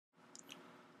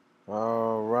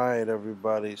All right,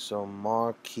 everybody. So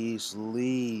Marqise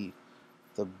Lee,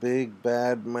 the big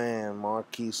bad man,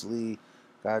 Marqise Lee,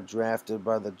 got drafted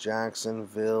by the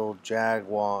Jacksonville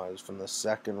Jaguars from the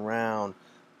second round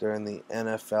during the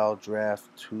NFL Draft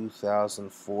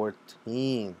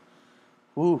 2014.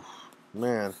 Whew,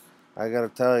 man, I gotta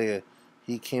tell you,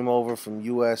 he came over from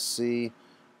USC.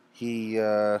 He's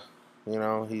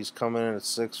coming in at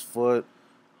 6 foot,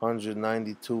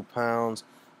 192 pounds.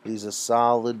 He's a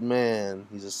solid man.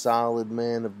 He's a solid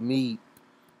man of meat.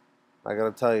 I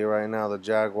gotta tell you right now, the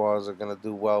Jaguars are gonna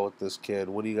do well with this kid.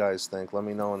 What do you guys think? Let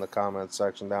me know in the comments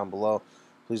section down below.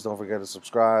 Please don't forget to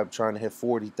subscribe. Trying to hit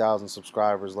 40,000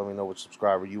 subscribers. Let me know which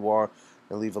subscriber you are,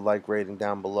 and leave a like rating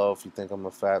down below if you think I'm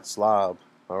a fat slob.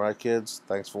 All right, kids.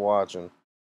 Thanks for watching.